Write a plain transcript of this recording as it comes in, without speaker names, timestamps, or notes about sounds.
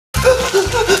Chef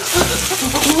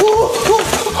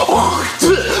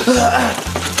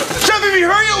Pee-Pee,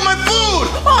 hurry up with my food!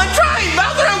 Oh, I'm trying,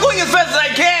 Bowser. I'm going as fast as I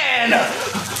can.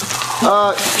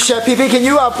 Chef Pee-Pee, can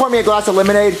you pour me a glass of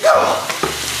lemonade?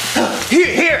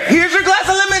 Here's your glass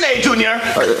of lemonade, Junior.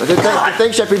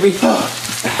 Thanks, Chef Pee-Pee. Junior,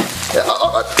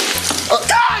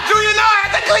 no, I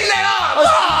have to clean that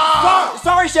up.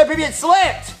 Sorry, Chef Pee-Pee, it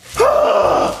slipped.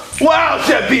 Wow,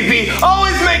 Chef Pee-Pee,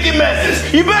 always making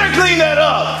messes. You better clean that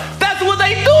up. That's what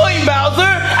they doing, Bowser.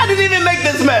 I didn't even make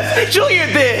this mess. Junior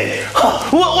did.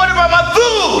 What about my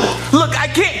food? Look, I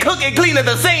can't cook and clean at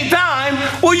the same time.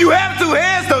 Well, you have two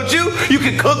hands, don't you? You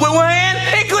can cook with one hand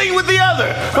and clean with the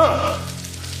other.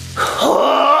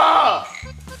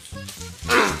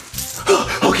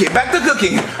 Okay, back to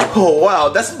cooking. Oh, wow,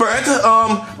 that's burnt.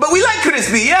 But we like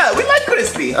crispy. Yeah, we like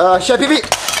crispy. Chef Pee-Pee.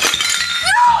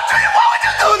 No, Junior, why would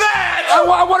you do that?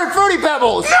 I wanted Fruity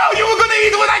Pebbles. No, you were gonna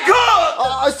eat what I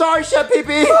cooked. Sorry, Chef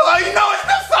Pee-Pee. Oh, you know it's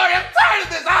not sorry. I'm tired of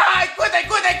this. I quit.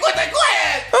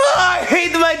 I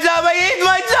hate my job. I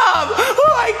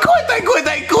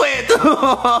quit.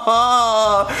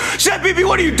 Chef Pee-Pee,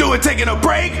 what are you doing taking a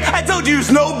break? I told you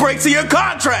there's no breaks in your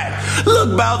contract.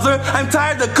 Look, Bowser, I'm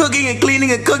tired of cooking and cleaning.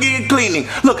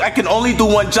 Look, I can only do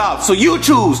one job, so you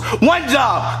choose one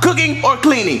job, cooking or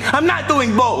cleaning. I'm not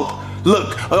doing both.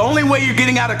 Look, the only way you're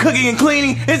getting out of cooking and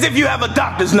cleaning is if you have a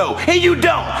doctor's note, and you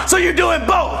don't, so you're doing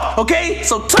both, okay?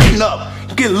 So tighten up.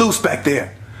 You're getting loose back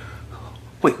there.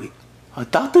 Wait, a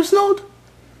doctor's note?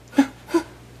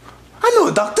 I know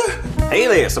a doctor. Hey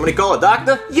there, somebody call a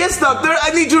doctor? Yes, doctor, I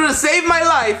need you to save my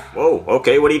life. Whoa,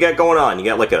 okay, what do you got going on? You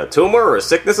got like a tumor or a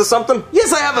sickness or something?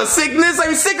 Yes, I have a sickness.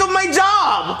 I'm sick of my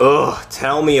job. Ugh,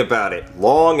 tell me about it.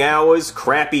 Long hours,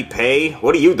 crappy pay.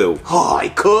 What do you do? Oh, I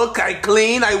cook, I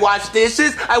clean, I wash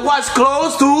dishes, I wash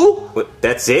clothes too. What,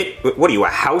 that's it? What are you, a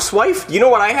housewife? You know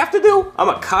what I have to do? I'm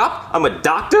a cop, I'm a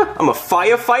doctor, I'm a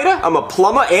firefighter, I'm a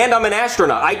plumber, and I'm an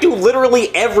astronaut. I do literally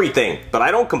everything, but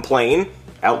I don't complain.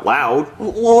 Out loud.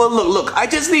 Well, look, I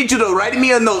just need you to write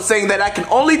me a note saying that I can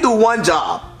only do one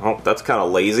job. Oh, that's kind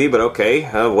of lazy, but okay.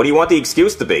 What do you want the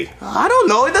excuse to be? I don't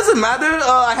know, it doesn't matter.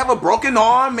 I have a broken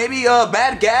arm, maybe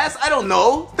bad gas, I don't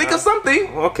know. Think of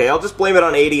something. Okay, I'll just blame it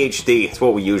on ADHD. It's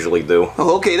what we usually do.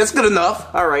 Oh, okay, that's good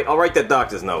enough. Alright, I'll write that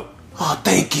doctor's note. Oh,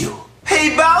 thank you.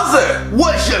 Hey, Bowser!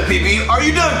 What, Chef Pee-Pee? Are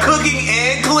you done cooking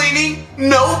and cleaning?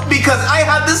 No, because I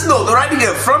have this note right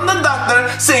here from the doctor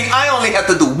saying I only have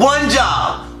to do one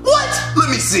job. What? Let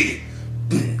me see.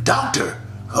 Doctor?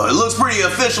 Oh, it looks pretty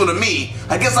official to me.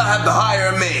 I guess I have to hire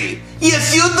a maid.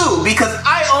 Yes, you do, because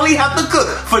I only have to cook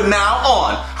from now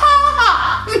on. Ha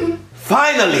ha!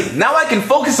 Finally, now I can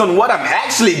focus on what I'm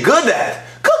actually good at.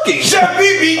 Cooking. Chef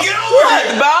Pee-Pee, get over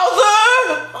it,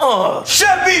 Bowser!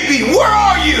 Chef Pee-Pee, where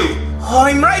are you? Oh,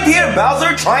 I'm right here,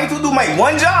 Bowser, trying to do my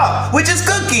one job, which is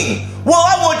cooking. Well,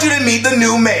 I want you to meet the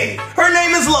new maid. Her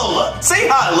name is Lola. Say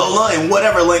hi, Lola, in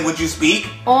whatever language you speak.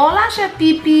 Hola, Chef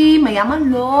Pee-Pee. Me llamo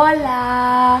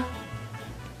Lola.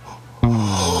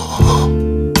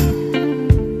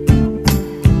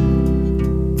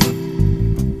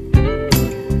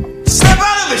 Step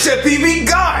out of it, Chef Pee-Pee.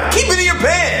 God, keep it in your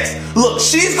pants. Look,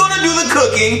 she's gonna do the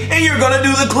cooking, and you're gonna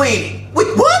do the cleaning. Wait,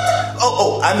 what?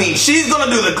 I mean, she's gonna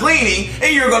do the cleaning,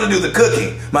 and you're gonna do the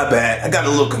cooking. My bad, I got a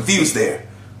little confused there.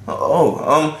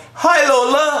 Hi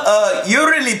Lola, you're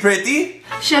really pretty.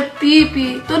 Chef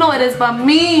Pee-Pee, tú no eres pa'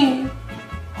 mí.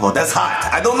 Oh, that's hot.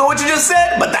 I don't know what you just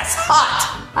said, but that's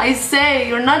hot. I say,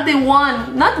 you're not the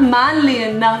one, not manly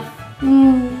enough.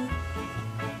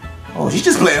 Oh, she's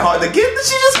just playing hard to get.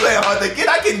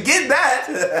 I can get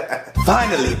that.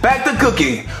 Finally, back to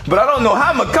cooking. But I don't know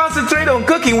how I'm gonna concentrate on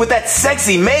cooking with that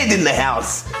sexy maid in the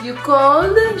house. You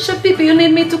called? Chef Pee-Pee, you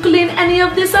need me to clean any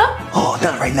of this up? Oh,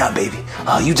 not right now, baby.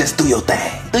 You just do your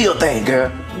thing. Do your thing,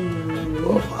 girl.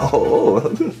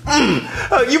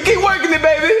 You keep working it,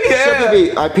 baby. Yeah. Chef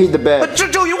Pee-Pee, I peed the bed. But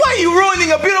Junior, why are you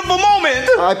ruining a beautiful moment?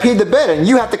 I peed the bed and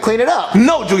you have to clean it up.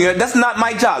 No, Junior, that's not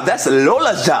my job. That's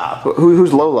Lola's job.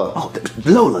 Who's Lola? Oh,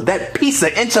 Lola, that piece of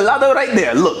enchilada right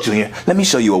there. Look, Junior, let me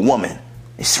show you a woman.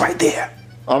 It's right there.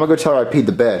 I'm gonna go tell her I peed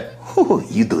the bed. Ooh,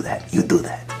 you do that.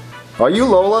 Are you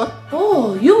Lola?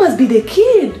 Oh, you must be the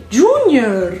kid,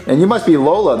 Junior. And you must be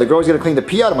Lola, the girl who's gonna clean the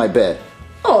pee out of my bed.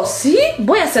 Oh, sí,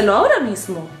 voy a hacerlo ahora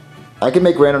mismo. I can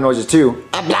make random noises too.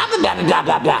 Blah, blah, blah, blah,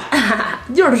 blah, blah.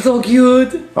 You're so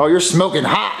cute. Oh, you're smoking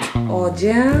hot.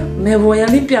 Oye, me voy a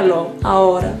limpiarlo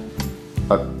ahora.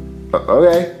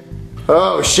 Okay.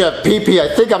 Oh, Chef Pee-Pee, I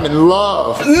think I'm in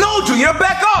love. No, Junior,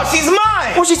 back off. She's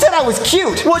mine. Well, she said I was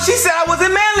cute. Well, she said I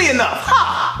wasn't manly enough.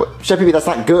 Ha! Chef Pee Pee, that's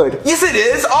not good. Yes, it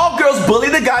is. All girls bully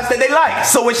the guys that they like.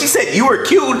 So when she said you were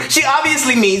cute, she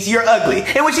obviously means you're ugly.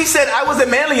 And when she said I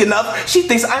wasn't manly enough, she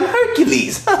thinks I'm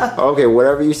Hercules. Okay,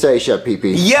 whatever you say, Chef Pee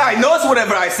Pee. Yeah, I know it's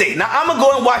whatever I say. Now I'm gonna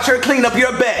go and watch her clean up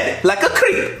your bed like a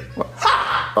creep.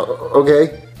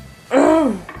 Okay.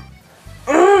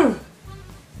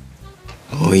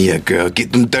 Oh yeah, girl,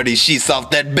 get them dirty sheets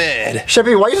off that bed. Chef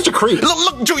Pee Pee, why are you such a creep?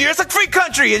 Look, Junior, it's a free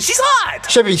country and she's hot.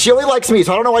 Chef Pee Pee, she only likes me,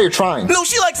 so I don't know why you're trying. No,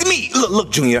 she likes me. Look,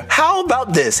 Junior, how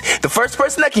about this? The first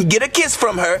person that can get a kiss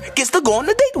from her gets to go on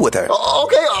a date with her.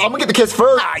 Okay, I'm gonna get the kiss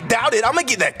first. I doubt it. I'm gonna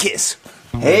get that kiss.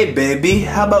 Hey, baby,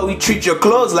 how about we treat your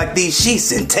clothes like these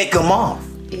sheets and take them off?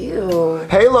 Ew.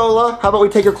 Hey, Lola, how about we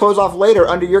take your clothes off later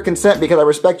under your consent because I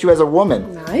respect you as a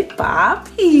woman? Ay,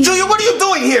 papi. Junior, what are you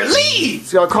doing here? Leave!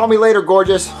 So, call me later,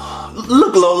 gorgeous.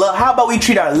 Look, Lola, how about we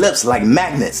treat our lips like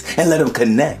magnets and let them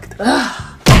connect?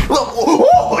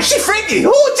 Oh, she freaky.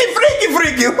 Oh, she freaky.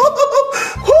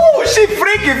 Oh, she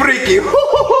freaky.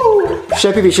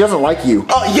 Chef Pee Pee, she doesn't like you.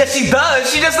 Oh, yes, she does.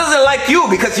 She just doesn't like you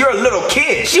because you're a little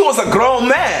kid. She wants a grown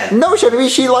man. No, Chef Pee Pee,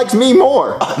 she likes me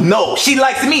more. No, she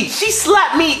likes me. She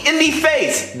slapped me in the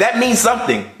face. That means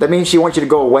something. That means she wants you to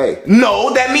go away.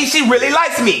 No, that means she really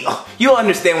likes me. You'll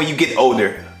understand when you get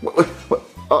older.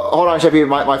 Hold on, Chef Pee Pee,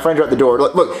 my friends are at the door.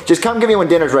 Look, just come get me when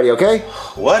dinner's ready, okay?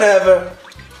 Whatever.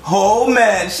 Oh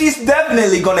man, she's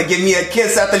definitely gonna give me a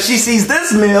kiss after she sees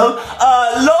this meal.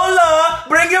 Lola,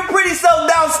 bring your pretty self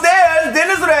downstairs.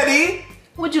 Dinner's ready.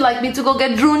 Would you like me to go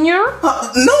get Junior?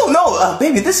 No,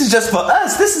 baby, this is just for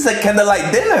us. This is a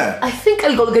candlelight dinner. I think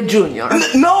I'll go get Junior.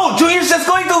 No, Junior's just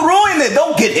going to ruin it.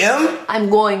 Don't get him.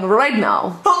 I'm going right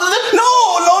now. No,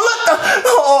 Lola.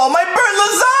 Oh, my burnt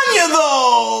lasagna,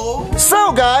 though.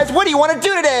 So, guys, what do you want to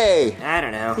do today? I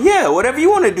don't know. Yeah, whatever you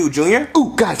want to do, Junior.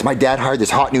 Ooh, guys, my dad hired this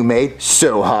hot new maid.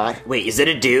 So hot. Wait, is it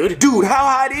a dude? Dude, how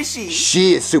hot is she?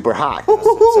 She is super hot.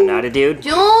 So not a dude?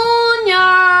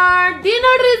 Junior,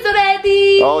 dinner is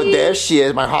ready. Oh, there she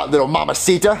is, my hot little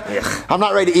mamacita. Ugh. I'm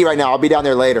not ready to eat right now. I'll be down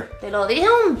there later. Te lo dije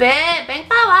un vez, ven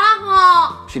pa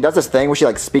abajo. She does this thing where she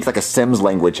like speaks like a Sims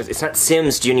language. It's not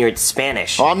Sims, Junior, it's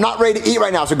Spanish. Oh, I'm not ready to eat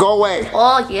right now, so go away.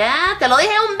 Oh, yeah, te lo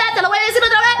dije un vez, te lo voy a decir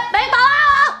otra vez, ven pa abajo.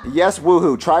 Yes,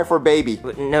 woohoo, try for baby.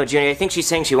 No, Junior, I think she's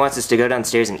saying she wants us to go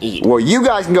downstairs and eat. Well, you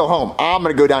guys can go home. I'm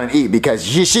gonna go down and eat because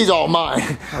she's all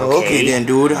mine. Okay then,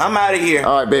 dude. I'm out of here.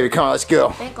 All right, baby, come on, let's go.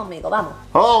 Ven conmigo, vamos.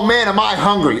 Oh man, am I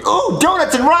hungry. Ooh,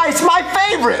 donuts and rice, my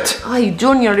favorite. Ay,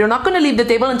 Junior, you're not gonna leave the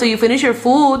table until you finish your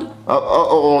food.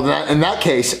 In that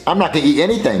case, I'm not gonna eat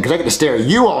anything because I get to stare at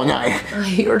you all night. Ay,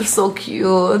 you're so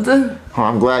cute. Oh,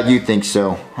 I'm glad you think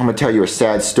so. I'm gonna tell you a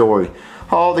sad story.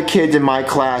 All the kids in my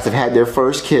class have had their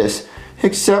first kiss,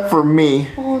 except for me.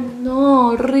 Oh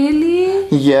no, really?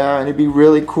 Yeah, and it'd be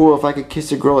really cool if I could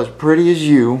kiss a girl as pretty as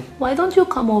you. Why don't you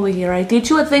come over here? I teach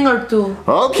you a thing or two.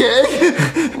 Okay.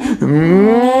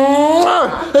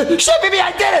 Chef Pee Pee,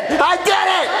 I did it! I did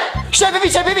it! Chef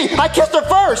Pee Pee, I kissed her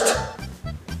first!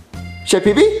 Chef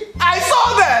Pee Pee? I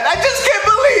saw that. I just can't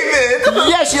believe it.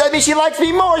 Yeah, she likes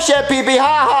me more, Chef Pee Pee,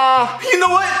 ha ha! You know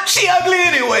what? She ugly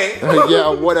anyway.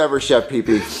 Yeah, whatever, Chef Pee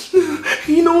Pee.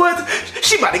 You know what?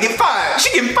 She about to get fired.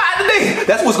 She getting fired today.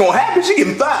 That's what's gonna happen. She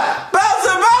getting fired.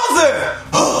 Bowser!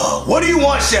 What do you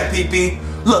want, Chef Pee Pee?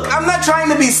 Look, I'm not trying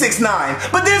to be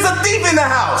 6'9", but there's a thief in the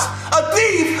house. A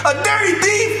thief? A dirty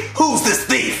thief? Who's this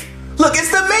thief? Look, it's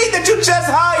the maid that you just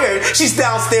hired. She's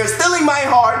downstairs stealing my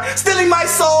heart, stealing my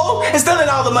soul, and stealing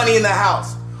all the money in the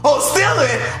house. Oh,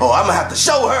 stealing? Oh, I'm gonna have to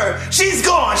show her. She's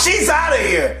gone. She's out of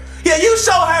here. Yeah, you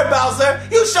show her, Bowser.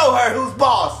 You show her who's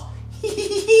boss.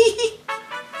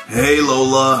 Hey,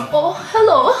 Lola. Oh,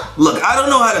 hello. Look, I don't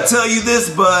know how to tell you this,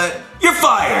 but you're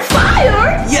fired.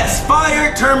 Fired? Yes,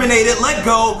 fired, terminated, let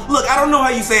go. Look, I don't know how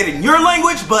you say it in your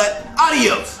language, but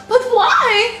adios. But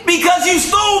why? Because you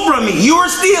stole from me. You were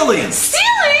stealing.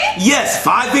 Stealing? Yes,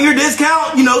 5-finger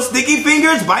discount, you know, sticky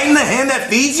fingers, biting the hand that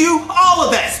feeds you. All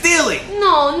of that, stealing.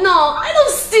 No, I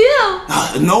don't steal.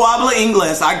 No habla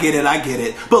inglés, I get it.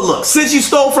 But look, since you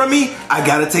stole from me, I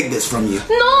gotta take this from you.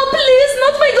 No, please,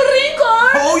 not my green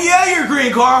card. Oh yeah, your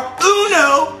green card.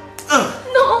 Uno.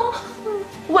 No.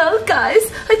 Well,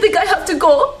 guys, I think I have to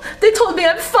go. They told me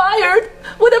I'm fired.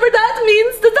 Whatever that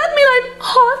means. Does that mean I'm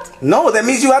hot? No, that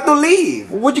means you have to leave.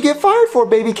 What'd you get fired for,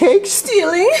 baby cakes?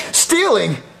 Stealing?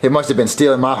 Stealing? It must have been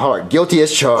stealing my heart. Guilty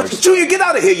as charged. Junior, get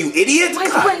out of here, you idiot.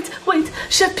 Wait,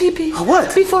 Chef Pee Pee.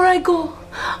 What? Before I go,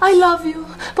 I love you,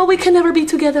 but we can never be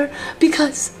together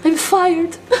because I'm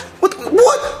fired.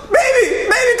 What? Baby,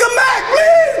 come back,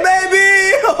 please,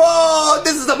 baby. Oh,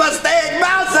 this is a mistake,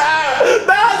 Bowser.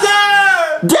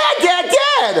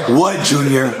 Dad! Dad! What,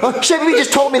 Junior? Chef Pee-Pee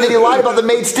just told me that he lied about the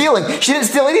maid stealing. She didn't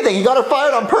steal anything. He got her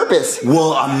fired on purpose.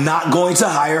 Well, I'm not going to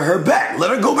hire her back.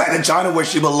 Let her go back to China where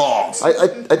she belongs.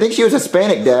 I think she was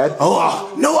Hispanic, Dad.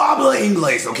 Oh, no habla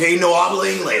inglés, okay? No habla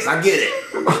inglés. I get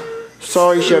it.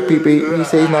 Sorry, Chef Pee-Pee. He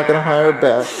said he's not gonna hire her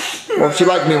back. Well, she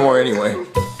liked me more anyway.